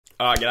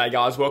Alright, g'day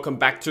guys, welcome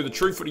back to the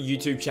True Footy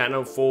YouTube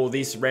channel for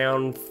this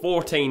round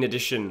 14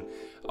 edition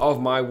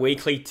of my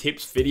weekly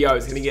tips video.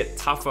 It's going to get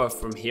tougher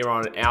from here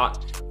on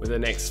out with the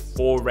next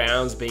 4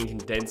 rounds being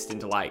condensed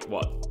into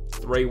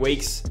 3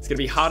 weeks. It's going to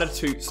be harder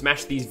to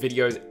smash these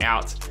videos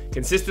out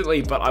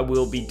consistently, but I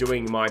will be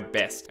doing my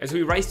best. As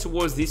we race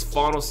towards this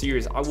final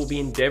series, I will be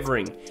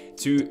endeavoring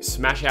to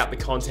smash out the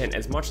content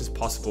as much as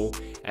possible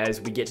as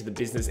we get to the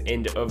business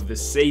end of the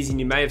season.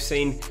 You may have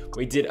seen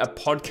we did a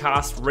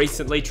podcast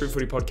recently, True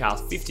Footy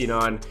Podcast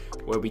 59,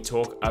 where we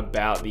talk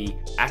about the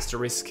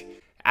asterisk,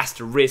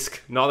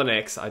 not an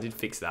X, I did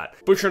fix that.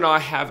 Butcher and I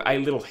have a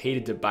little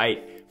heated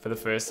debate for the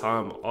first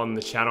time on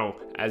the channel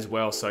as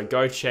well, so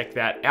go check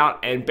that out.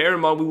 And bear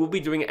in mind, we will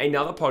be doing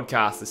another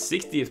podcast, the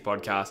 60th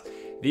podcast,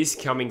 this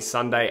coming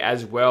Sunday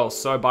as well.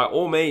 So by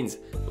all means,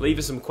 leave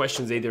us some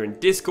questions either in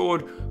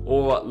Discord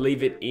or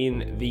leave it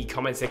in the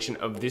comment section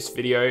of this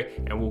video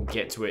and we'll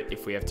get to it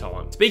if we have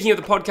time. Speaking of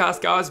the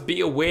podcast, guys,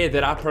 be aware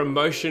that our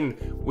promotion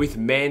with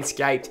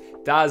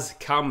MANSCAPED does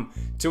come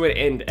to an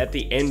end at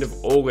the end of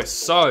August.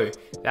 So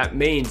that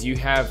means you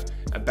have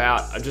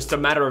about just a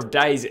matter of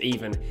days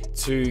even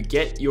to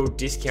get your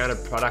discounted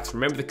products.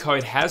 Remember, the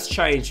code has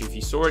changed. If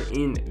you saw it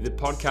in the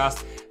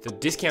podcast, the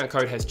discount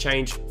code has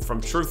changed from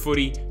True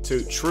Footy to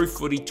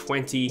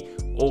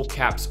TrueFooty20, all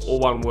caps, all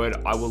one word.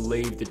 I will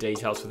leave the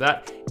details for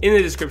that in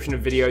the description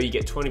of the video. You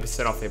get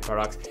 20% off their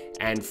products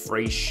and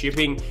free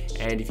shipping.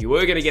 And if you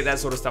were gonna get that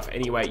sort of stuff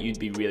anyway, you'd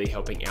be really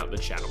helping out the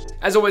channel.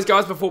 As always,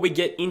 guys, before we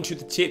get into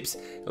the tips,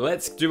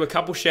 let's do a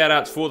couple shout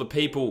outs for the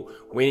people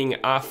winning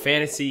our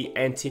fantasy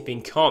and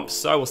tipping comps.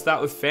 So we'll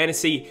start with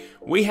fantasy.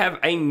 We have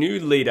a new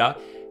leader,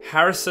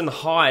 Harrison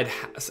Hyde,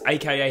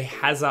 aka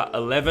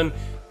Hazza11,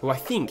 who I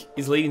think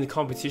is leading the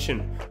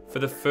competition for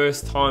the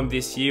first time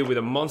this year with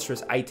a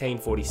monstrous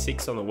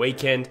 1846 on the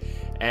weekend.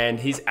 And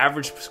his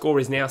average score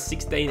is now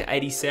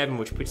 1687,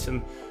 which puts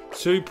him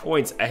 2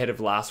 points ahead of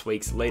last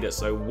week's leader.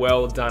 So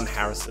well done,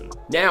 Harrison.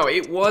 Now,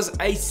 it was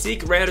a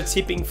sick round of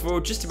tipping for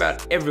just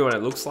about everyone.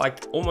 It looks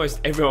like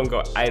almost everyone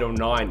got 8 or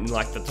 9 in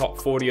the top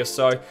 40 or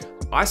so.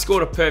 I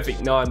scored a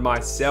perfect 9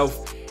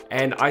 myself,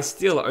 and I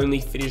still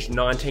only finished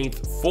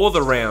 19th for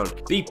the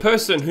round. The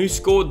person who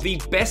scored the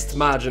best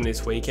margin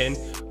this weekend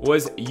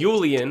was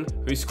Julian,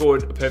 who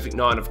scored a perfect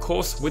 9, of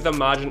course, with a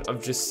margin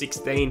of just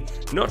 16.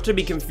 Not to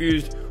be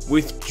confused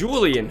with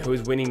Julian, who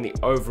is winning the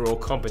overall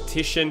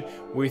competition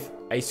with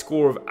a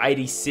score of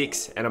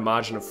 86 and a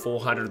margin of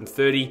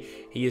 430.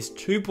 He is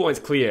 2 points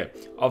clear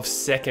of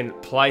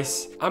second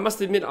place. I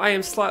must admit, I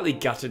am slightly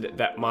gutted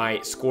that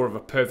my score of a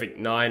perfect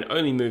 9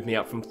 only moved me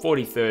up from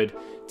 43rd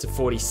to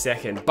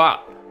 42nd,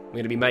 but I'm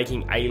going to be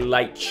making a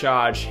late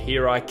charge.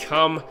 Here I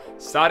come,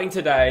 starting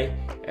today,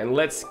 and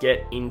let's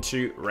get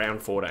into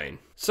round 14.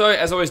 So,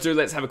 as I always do,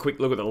 let's have a quick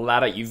look at the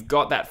ladder. You've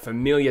got that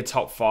familiar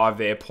top 5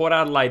 there: Port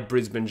Adelaide,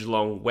 Brisbane,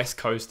 Geelong, West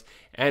Coast,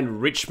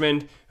 and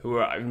Richmond, who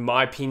are, in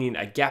my opinion,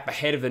 a gap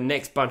ahead of the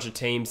next bunch of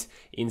teams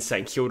in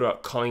St Kilda,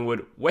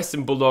 Collingwood,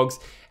 Western Bulldogs,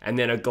 and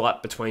then a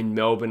glut between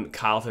Melbourne,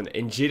 Carlton,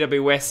 and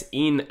GWS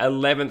in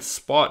 11th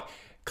spot,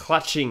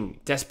 clutching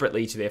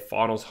desperately to their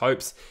finals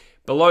hopes.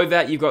 Below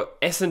that, you've got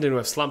Essendon, who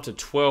have slumped to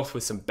 12th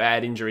with some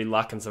bad injury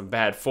luck and some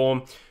bad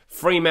form.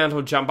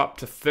 Fremantle jump up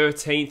to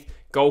 13th.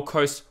 Gold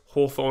Coast,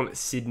 Hawthorn,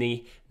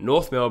 Sydney,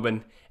 North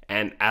Melbourne,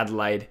 and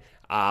Adelaide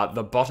are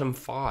the bottom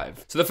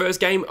 5. So the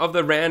first game of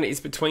the round is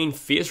between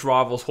fierce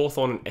rivals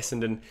Hawthorn and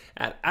Essendon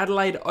at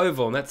Adelaide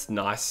Oval, and that's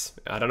nice.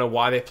 I don't know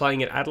why they're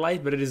playing at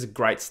Adelaide, but it is a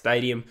great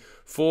stadium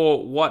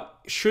for what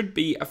should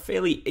be a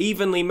fairly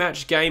evenly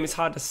matched game. It's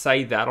hard to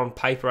say that on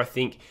paper. I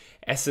think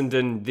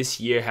Essendon this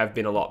year have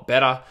been a lot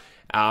better.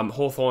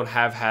 Hawthorn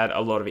have had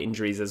a lot of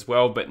injuries as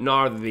well, but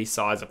neither of these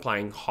sides are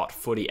playing hot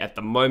footy at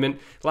the moment.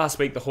 Last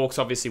week, the Hawks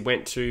obviously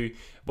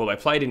they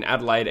played in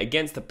Adelaide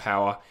against the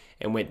Power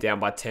and went down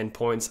by 10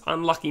 points.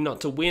 Unlucky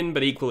not to win,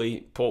 but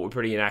equally, Port were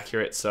pretty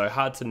inaccurate, so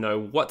hard to know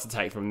what to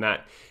take from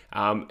that.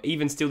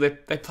 Even still, they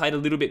played a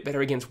little bit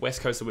better against West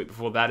Coast a week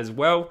before that as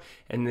well,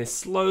 and they're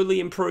slowly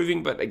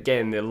improving, but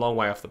again, they're a long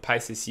way off the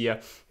pace this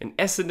year. And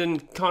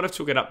Essendon kind of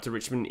took it up to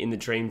Richmond in the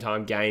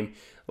Dreamtime game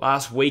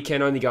last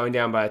weekend, only going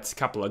down by a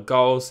couple of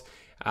goals.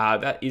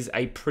 That is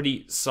a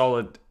pretty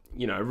solid,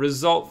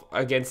 result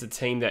against a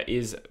team that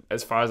is,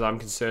 as far as I'm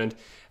concerned,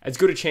 as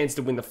good a chance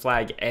to win the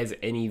flag as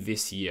any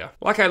this year.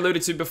 Like I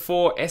alluded to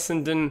before,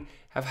 Essendon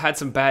have had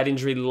some bad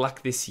injury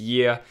luck this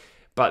year,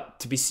 but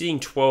to be seeing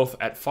 12th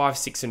at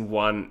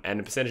 5-6-1 and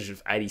a percentage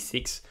of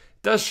 86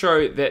 does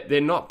show that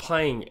they're not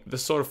playing the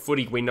sort of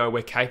footy we know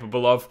we're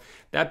capable of.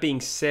 That being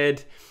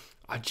said,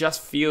 I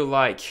just feel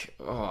like,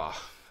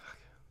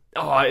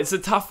 it's a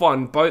tough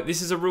one.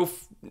 This is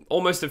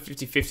almost a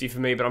 50-50 for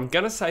me, but I'm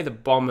going to say the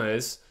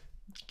Bombers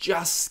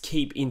just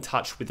keep in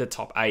touch with the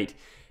top 8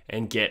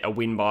 and get a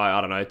win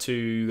by,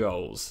 2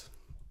 goals.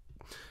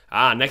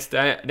 Next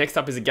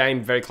up is a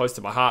game very close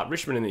to my heart,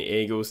 Richmond and the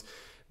Eagles.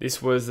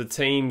 This was the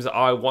teams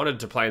I wanted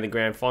to play in the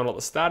grand final at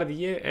the start of the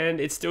year,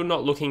 and it's still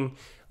not looking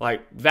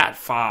like that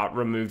far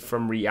removed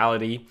from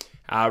reality.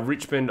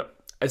 Richmond,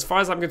 as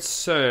far as I'm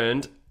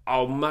concerned,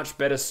 are much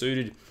better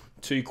suited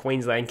to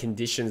Queensland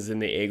conditions than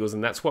the Eagles,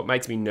 and that's what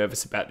makes me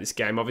nervous about this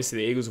game. Obviously,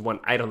 the Eagles won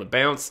 8 on the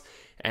bounce,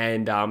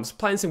 and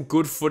playing some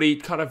good footy,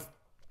 kind of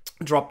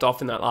dropped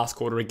off in that last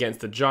quarter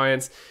against the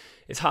Giants.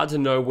 It's hard to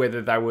know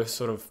whether they were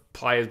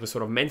players were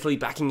sort of mentally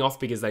backing off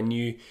because they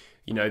knew,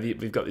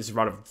 we've got this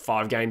run of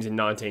 5 games in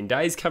 19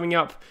 days coming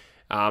up.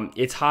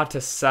 It's hard to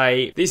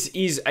say. This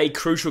is a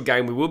crucial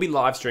game. We will be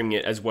live streaming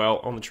it as well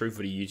on the True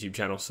Footy YouTube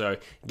channel. So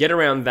get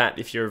around that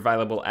if you're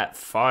available at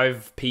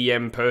 5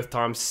 p.m. Perth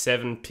time,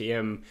 7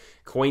 p.m.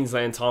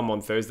 Queensland time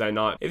on Thursday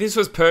night. If this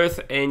was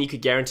Perth and you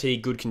could guarantee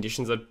good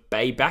conditions, I'd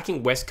be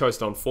backing West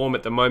Coast on form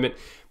at the moment.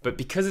 But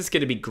because it's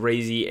going to be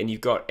greasy and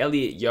you've got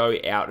Elliot Yeo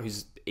out,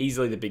 who's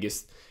easily the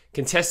biggest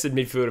contested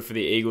midfielder for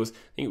the Eagles, I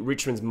think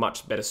Richmond's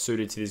much better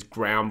suited to this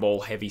ground ball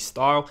heavy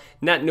style.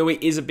 Nat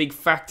Nui is a big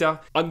factor.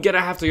 I'm going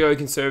to have to go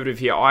conservative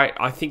here.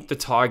 I think the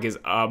Tigers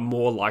are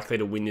more likely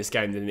to win this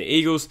game than the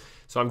Eagles,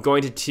 so I'm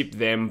going to tip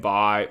them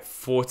by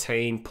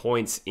 14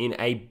 points in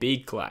a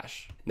big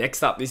clash.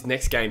 Next up, this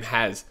next game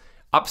has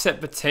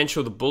upset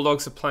potential. The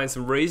Bulldogs are playing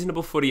some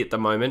reasonable footy at the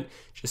moment,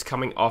 just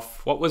coming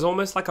off what was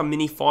almost like a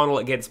mini final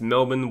against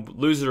Melbourne. The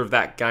loser of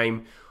that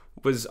game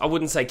was, I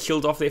wouldn't say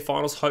killed off their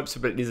finals hopes,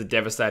 but it is a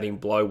devastating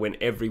blow when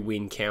every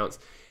win counts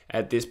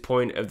at this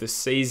point of the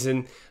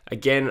season.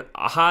 Again,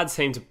 a hard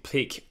team to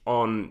pick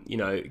on,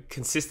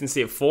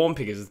 consistency of form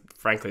because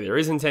frankly there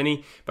isn't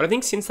any. But I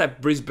think since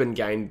that Brisbane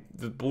game,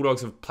 the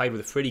Bulldogs have played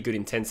with a pretty good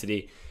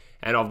intensity,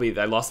 and albeit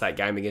they lost that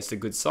game against a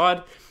good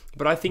side.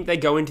 But I think they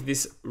go into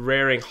this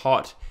raring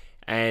hot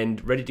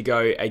and ready to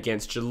go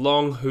against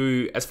Geelong,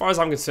 who, as far as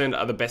I'm concerned,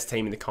 are the best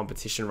team in the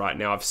competition right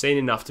now. I've seen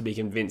enough to be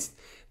convinced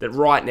that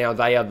right now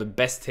they are the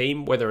best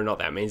team. Whether or not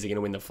that means they're going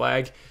to win the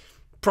flag,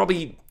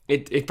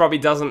 it probably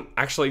doesn't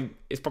actually.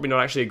 It's probably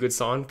not actually a good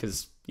sign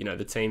because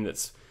the team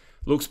that's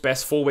looks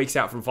best 4 weeks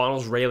out from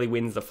finals rarely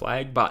wins the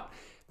flag. But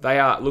they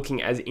are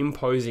looking as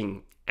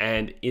imposing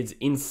and is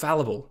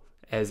infallible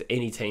as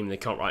any team in the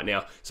comp right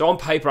now. So on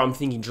paper, I'm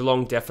thinking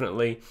Geelong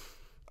definitely.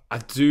 I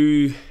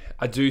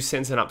do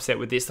sense an upset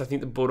with this. I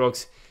think the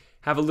Bulldogs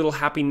have a little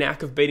happy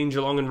knack of beating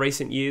Geelong in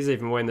recent years,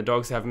 even when the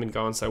Dogs haven't been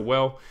going so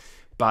well.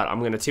 But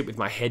I'm going to tip with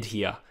my head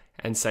here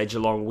and say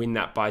Geelong win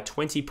that by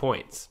 20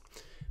 points.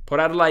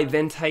 Port Adelaide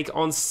then take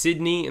on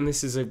Sydney, and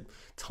this is a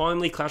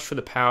timely clash for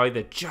the Power.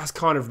 They've just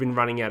kind of been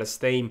running out of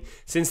steam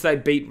since they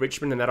beat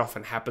Richmond, and that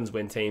often happens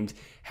when teams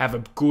have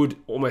a good,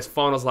 almost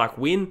finals-like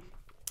win.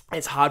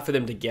 It's hard for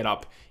them to get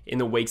up in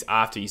the weeks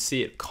after. You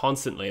see it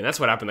constantly, and that's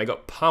what happened. They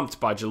got pumped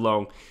by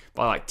Geelong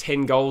by like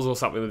 10 goals or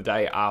something the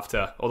day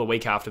after, or the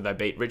week after they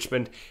beat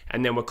Richmond,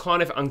 and then were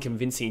kind of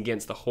unconvincing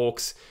against the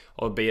Hawks,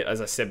 albeit,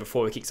 as I said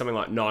before, they kicked something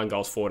like 9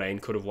 goals, 14,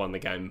 could have won the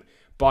game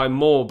by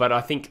more. But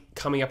I think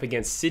coming up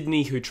against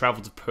Sydney, who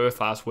travelled to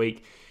Perth last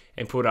week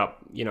and put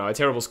up, a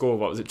terrible score of,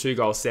 what was it, 2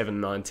 goals,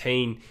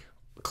 7-19,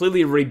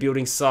 clearly a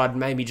rebuilding side,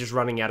 maybe just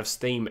running out of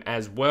steam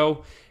as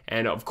well.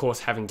 And of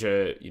course, having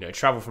to,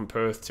 travel from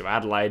Perth to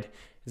Adelaide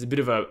is a bit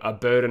of a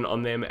burden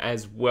on them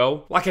as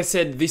well. Like I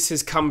said, this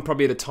has come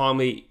probably at a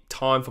timely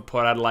time for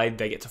Port Adelaide.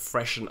 They get to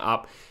freshen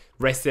up,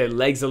 rest their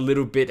legs a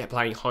little bit,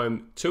 playing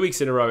home 2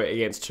 weeks in a row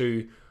against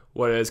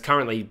what is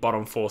currently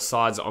bottom 4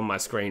 sides on my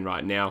screen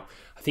right now.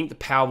 I think the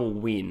Power will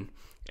win,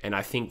 and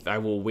I think they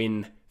will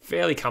win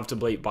fairly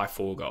comfortably by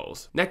 4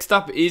 goals. Next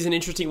up is an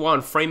interesting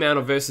one,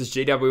 Fremantle versus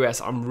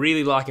GWS. I'm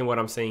really liking what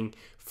I'm seeing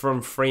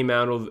from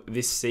Fremantle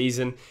this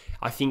season.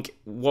 I think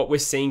what we're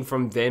seeing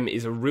from them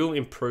is a real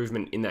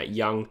improvement in that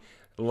young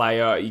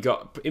layer. You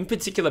got, in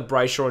particular,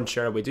 Brayshaw and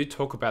Shearer. We do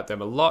talk about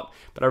them a lot,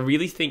 but I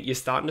really think you're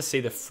starting to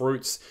see the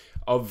fruits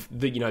of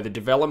the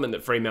development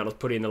that Fremantle's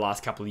put in the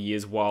last couple of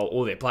years while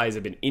all their players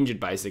have been injured,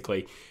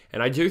 basically.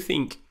 And I do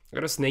think, I've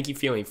got a sneaky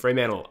feeling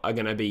Fremantle are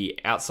going to be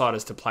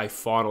outsiders to play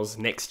finals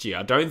next year.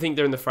 I don't think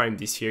they're in the frame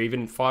this year.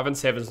 Even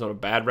 5-7 is not a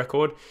bad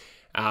record.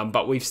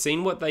 But we've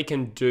seen what they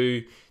can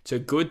do to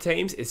good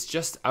teams. It's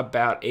just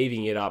about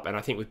evening it up. And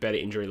I think with better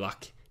injury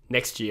luck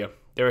next year,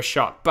 they're a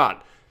shot.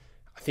 But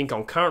I think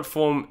on current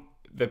form,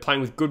 they're playing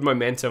with good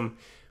momentum.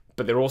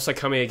 But they're also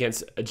coming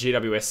against a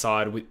GWS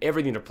side with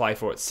everything to play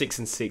for at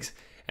 6-6.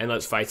 And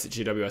let's face it,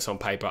 GWS on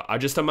paper are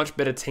just a much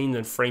better team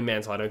than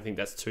Fremantle. I don't think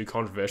that's too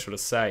controversial to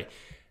say.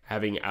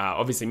 Having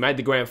obviously made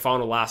the grand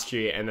final last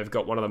year, and they've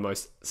got one of the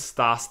most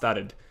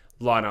star-studded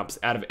lineups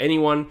out of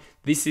anyone.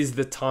 This is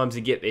the time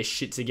to get their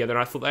shit together.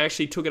 And I thought they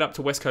actually took it up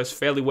to West Coast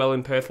fairly well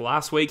in Perth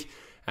last week.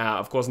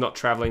 Of course, not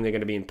travelling. They're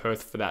going to be in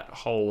Perth for that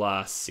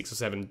whole 6 or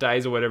 7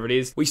 days or whatever it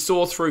is. We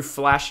saw through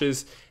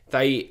flashes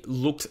they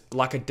looked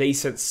like a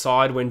decent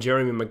side when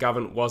Jeremy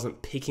McGovern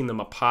wasn't picking them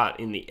apart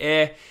in the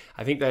air.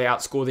 I think they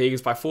outscored the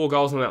Eagles by 4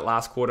 goals in that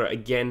last quarter.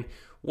 Again,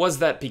 was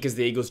that because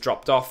the Eagles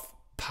dropped off?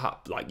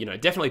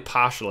 Definitely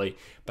partially,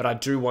 but I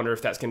do wonder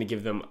if that's going to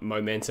give them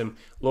momentum.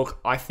 Look,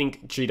 I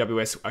think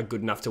GWS are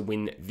good enough to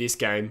win this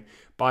game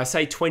by,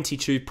 say,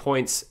 22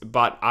 points,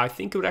 but I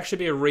think it would actually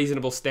be a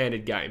reasonable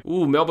standard game.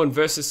 Ooh, Melbourne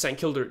versus St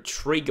Kilda at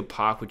Trigger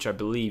Park, which I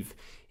believe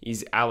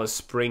is Alice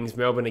Springs.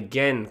 Melbourne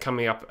again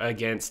coming up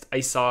against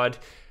a side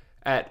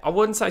at, I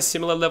wouldn't say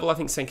similar level. I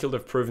think St Kilda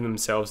have proven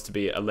themselves to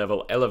be a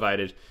level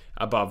elevated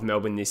above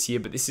Melbourne this year,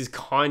 but this is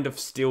kind of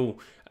still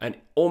an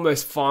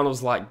almost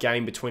finals-like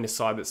game between a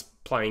side that's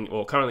playing,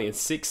 or currently in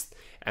 6th,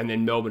 and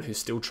then Melbourne, who's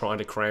still trying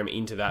to cram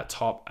into that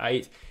top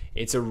 8.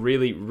 It's a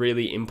really,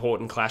 really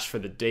important clash for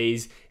the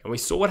Ds, and we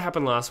saw what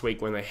happened last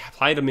week when they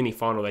played a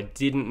mini-final. They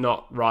did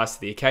not rise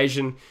to the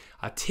occasion.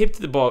 I tipped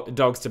the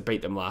Dogs to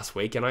beat them last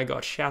week, and I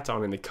got shat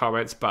on in the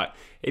comments, but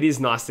it is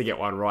nice to get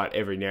one right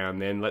every now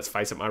and then. Let's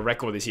face it, my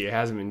record this year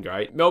hasn't been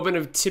great. Melbourne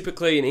are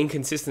typically an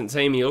inconsistent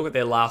team. You look at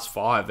their last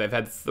 5. They've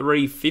had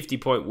 3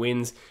 50-point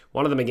wins,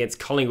 one of them against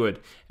Collingwood,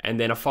 and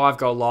then a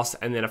 5-goal loss,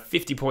 and then a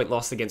 50-point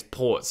loss against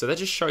Port. So that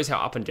just shows how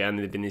up and down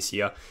they've been this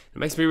year. It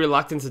makes me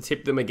reluctant to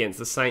tip them against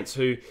the Saints,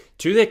 who,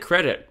 to their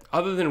credit,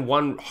 other than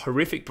one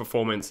horrific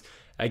performance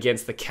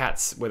against the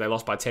Cats, where they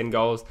lost by 10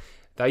 goals,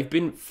 they've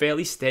been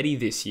fairly steady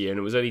this year, and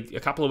it was only a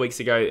couple of weeks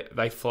ago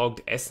they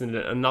flogged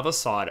Essendon, another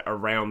side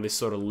around this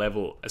sort of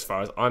level as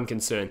far as I'm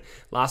concerned.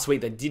 Last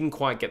week they didn't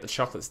quite get the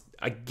chocolates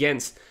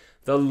against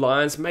the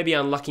Lions, maybe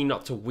unlucky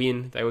not to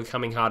win. They were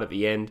coming hard at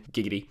the end,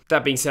 giggity.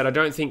 That being said, I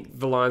don't think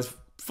the Lions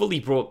fully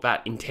brought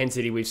that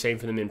intensity we've seen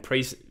from them in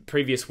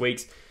previous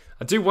weeks.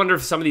 I do wonder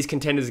if some of these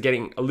contenders are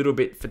getting a little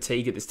bit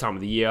fatigued at this time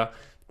of the year.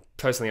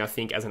 Personally, I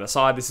think as an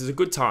aside, this is a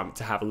good time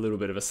to have a little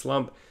bit of a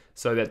slump.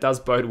 So that does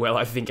bode well,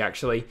 I think,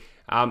 actually.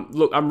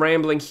 Look, I'm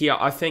rambling here.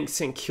 I think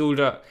St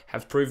Kilda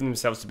have proven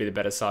themselves to be the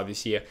better side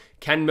this year.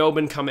 Can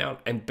Melbourne come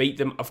out and beat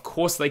them? Of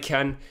course they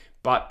can,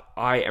 but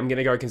I am going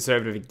to go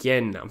conservative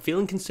again. I'm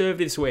feeling conservative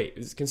this week.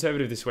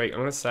 I'm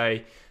going to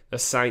say the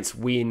Saints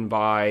win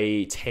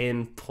by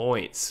 10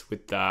 points.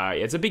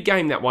 It's a big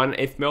game, that one.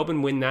 If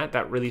Melbourne win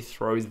that really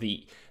throws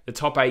the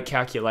top 8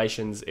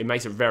 calculations. It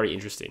makes it very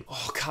interesting.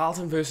 Oh,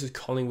 Carlton versus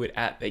Collingwood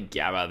at the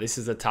Gabba. This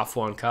is a tough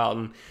one.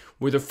 Carlton,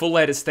 with a full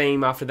head of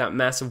steam after that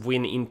massive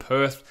win in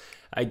Perth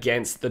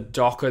against the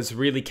Dockers,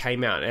 really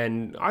came out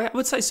and I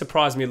would say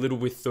surprised me a little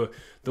with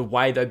the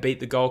way they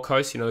beat the Gold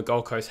Coast. The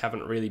Gold Coast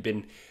haven't really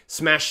been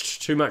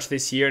smashed too much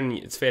this year, and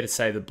it's fair to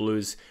say the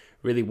Blues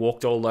really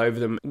walked all over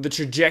them. The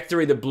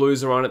trajectory the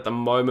Blues are on at the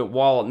moment,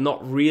 while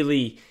not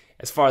really,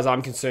 as far as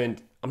I'm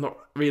concerned, I'm not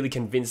really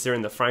convinced they're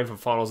in the frame for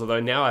finals,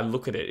 although now I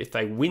look at it, if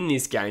they win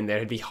this game,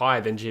 they'd be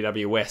higher than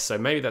GWS, so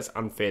maybe that's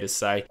unfair to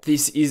say.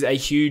 This is a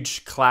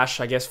huge clash,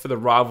 I guess, for the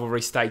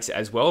rivalry stakes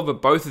as well,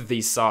 but both of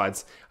these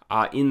sides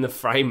are in the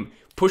frame,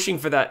 pushing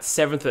for that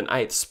 7th and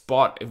 8th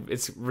spot.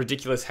 It's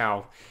ridiculous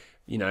how,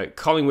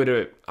 Collingwood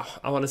are,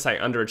 I want to say,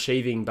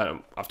 underachieving,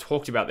 but I've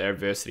talked about their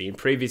adversity in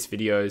previous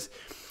videos.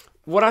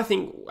 What I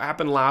think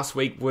happened last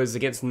week was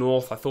against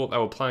North. I thought they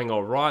were playing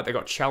all right. They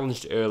got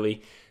challenged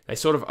early. They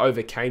sort of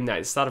overcame that.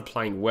 They started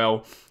playing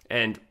well.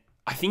 And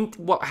I think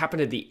what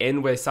happened at the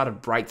end where they started to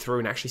break through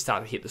and actually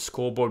started to hit the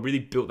scoreboard really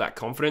built that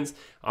confidence.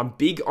 I'm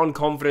big on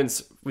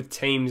confidence with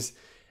teams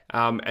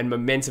and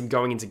momentum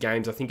going into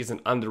games. I think is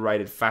an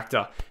underrated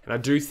factor. And I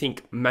do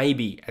think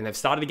maybe, and they've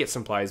started to get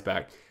some players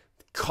back,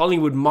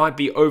 Collingwood might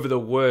be over the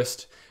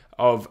worst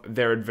of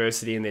their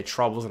adversity and their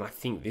troubles. And I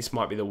think this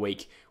might be the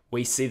week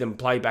we see them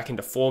play back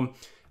into form.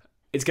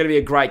 It's going to be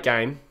a great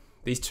game.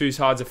 These two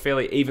sides are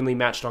fairly evenly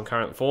matched on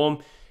current form.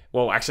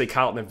 Well, actually,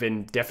 Carlton have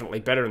been definitely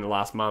better in the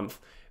last month.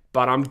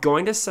 But I'm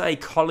going to say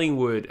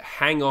Collingwood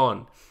hang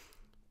on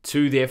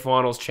to their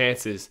finals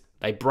chances.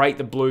 They break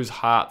the Blues'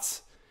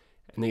 hearts,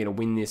 and they're going to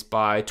win this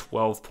by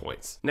 12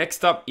 points.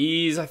 Next up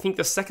is, I think,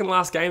 the second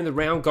last game of the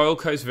round, Gold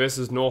Coast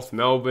versus North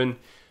Melbourne.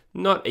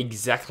 Not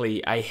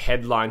exactly a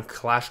headline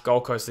clash.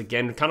 Gold Coast,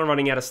 again, kind of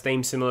running out of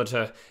steam, similar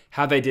to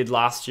how they did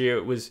last year.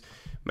 It was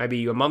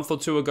maybe a month or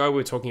two ago, we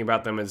were talking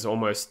about them as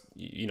almost,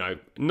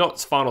 not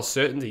final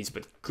certainties,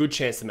 but good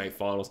chance to make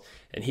finals.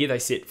 And here they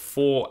sit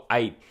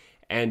 4-8-1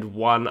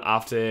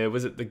 after,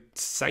 was it the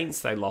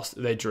Saints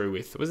they drew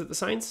with? Was it the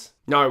Saints?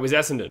 No, it was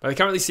Essendon. They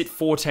currently sit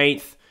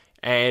 14th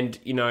and,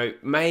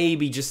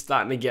 maybe just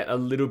starting to get a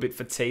little bit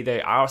fatigued.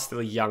 They are still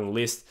a young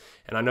list.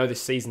 And I know the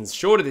season's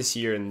shorter this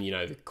year and,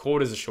 the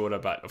quarters are shorter.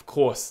 But, of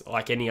course,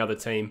 like any other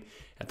team,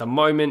 at the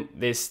moment,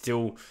 there's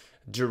still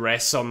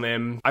duress on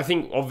them. I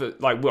think,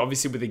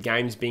 obviously with the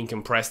games being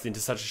compressed into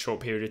such a short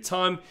period of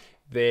time,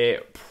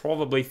 they're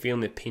probably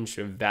feeling the pinch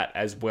of that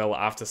as well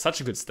after such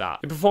a good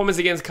start. The performance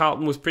against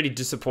Carlton was pretty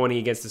disappointing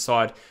against a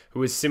side who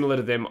was similar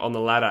to them on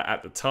the ladder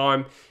at the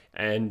time.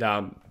 And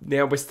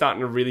now we're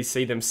starting to really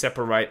see them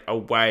separate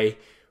away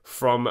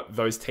from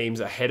those teams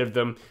ahead of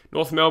them.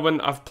 North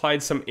Melbourne, I've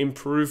played some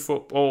improved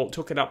football,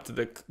 took it up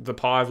to the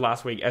Pies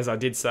last week, as I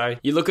did say.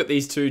 You look at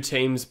these two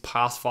teams'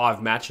 past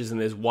 5 matches and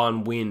there's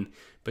one win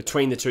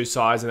between the two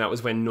sides, and that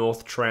was when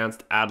North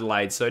trounced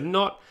Adelaide. So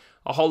not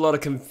a whole lot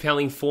of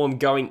compelling form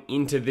going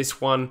into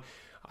this one.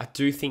 I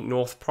do think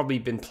North probably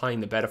been playing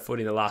the better foot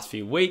in the last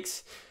few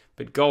weeks,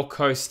 but Gold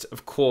Coast,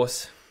 of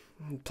course,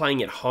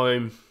 playing at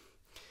home,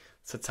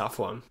 it's a tough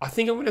one. I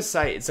think I'm going to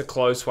say it's a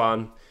close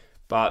one,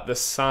 but the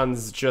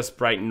Suns just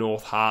break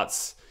North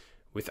hearts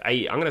with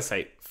I'm going to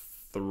say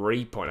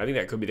 3 points. I think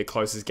that could be the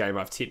closest game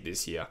I've tipped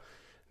this year.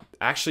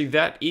 actually,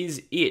 that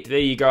is it. There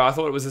you go. I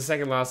thought it was the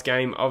second last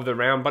game of the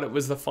round, but it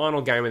was the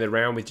final game of the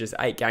round with just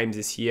 8 games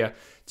this year.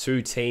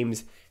 2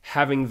 teams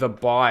having the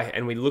bye.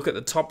 And we look at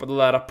the top of the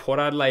ladder, Port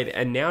Adelaide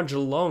and now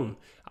Geelong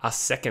are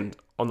second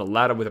on the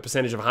ladder with a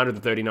percentage of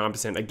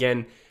 139%.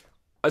 Again,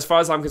 as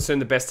far as I'm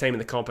concerned, the best team in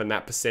the comp, and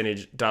that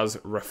percentage does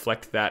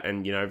reflect that.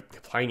 And, you know,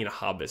 playing in a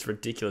hub, it's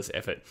ridiculous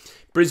effort.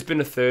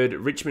 Brisbane a third,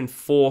 Richmond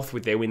fourth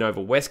with their win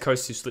over West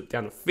Coast, who slipped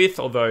down to fifth,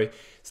 although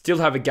still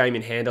have a game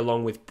in hand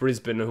along with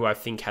Brisbane, who I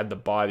think had the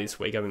bye this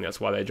week. I think that's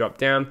why they dropped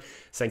down.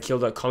 St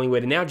Kilda,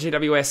 Collingwood, and now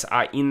GWS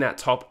are in that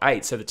top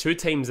 8. So the 2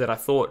 teams that I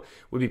thought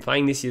would be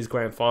playing this year's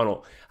grand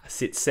final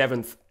sit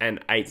 7th and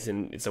 8th,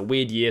 and it's a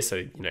weird year, so,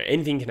 you know,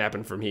 anything can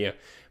happen from here.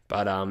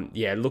 But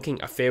yeah, looking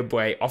a fair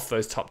way off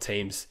those top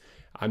teams.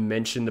 I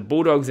mentioned the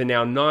Bulldogs are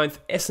now 9th,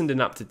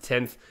 Essendon up to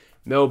 10th,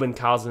 Melbourne,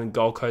 Carlton,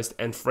 Gold Coast,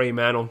 and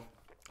Fremantle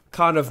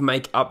kind of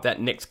make up that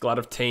next glut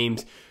of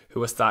teams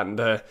who are starting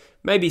to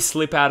maybe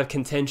slip out of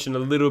contention a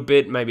little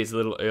bit. Maybe it's a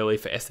little early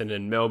for Essendon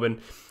and Melbourne.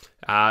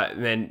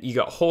 And then you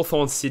got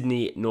Hawthorn,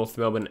 Sydney, North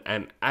Melbourne,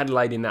 and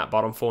Adelaide in that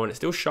bottom 4. And it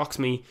still shocks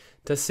me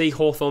to see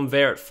Hawthorn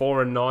there at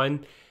 4 and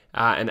 9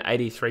 and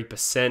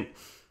 83%.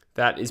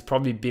 That has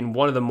probably been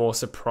one of the more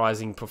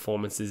surprising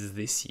performances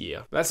this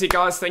year. That's it,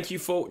 guys. Thank you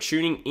for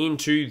tuning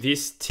into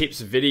this tips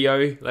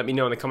video. Let me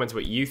know in the comments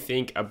what you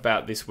think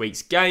about this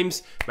week's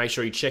games. Make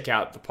sure you check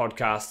out the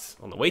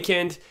podcast on the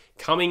weekend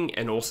coming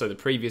and also the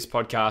previous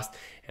podcast.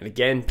 And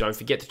again, don't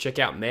forget to check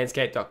out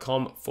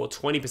manscaped.com for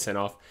 20%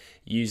 off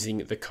using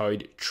the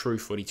code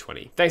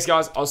TrueFooty20. Thanks,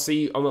 guys. I'll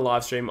see you on the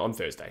live stream on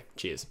Thursday.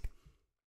 Cheers.